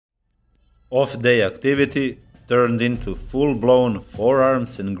Off-day activity turned into full-blown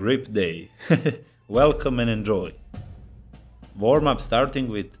forearms and grip day. Welcome and enjoy. Warm-up starting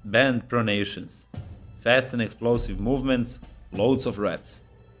with band pronations. Fast and explosive movements, loads of reps.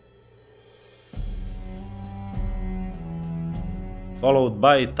 Followed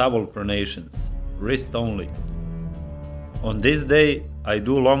by towel pronations, wrist only. On this day, I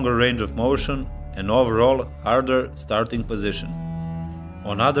do longer range of motion and overall harder starting position.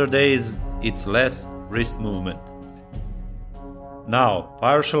 On other days, it's less wrist movement. Now,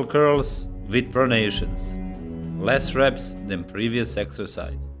 partial curls with pronations. Less reps than previous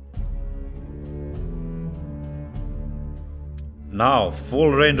exercise. Now,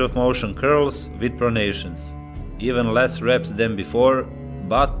 full range of motion curls with pronations. Even less reps than before,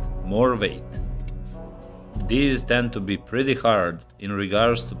 but more weight. These tend to be pretty hard in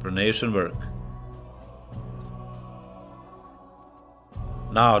regards to pronation work.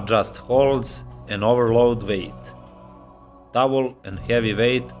 Now just holds and overload weight. Towel and heavy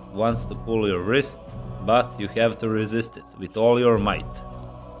weight wants to pull your wrist, but you have to resist it with all your might.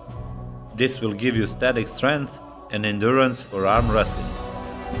 This will give you static strength and endurance for arm wrestling.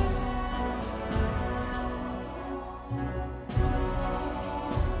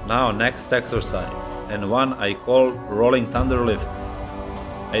 Now next exercise, and one I call rolling thunder lifts.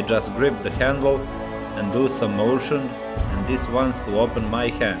 I just grip the handle and do some motion, and this wants to open my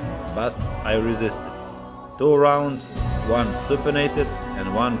hand, but I resist it. 2 rounds, one supinated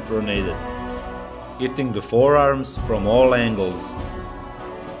and one pronated, hitting the forearms from all angles.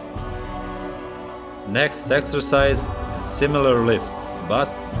 Next exercise and similar lift, but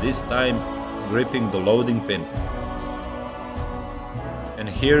this time gripping the loading pin. And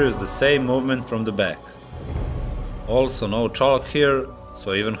here is the same movement from the back. Also no chalk here,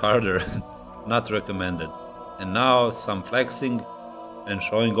 so even harder. Not recommended. And now some flexing and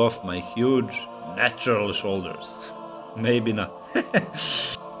showing off my huge natural shoulders. Maybe not.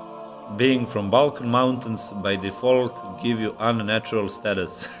 Being from Balkan mountains by default give you unnatural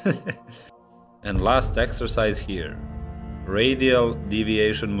status. And last exercise here. Radial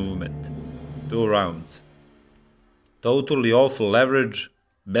deviation movement. 2 rounds. Totally awful leverage,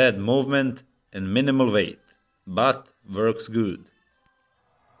 bad movement and minimal weight, but works good.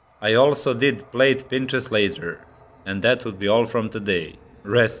 I also did plate pinches later, and that would be all from today.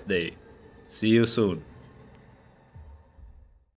 Rest day. See you soon.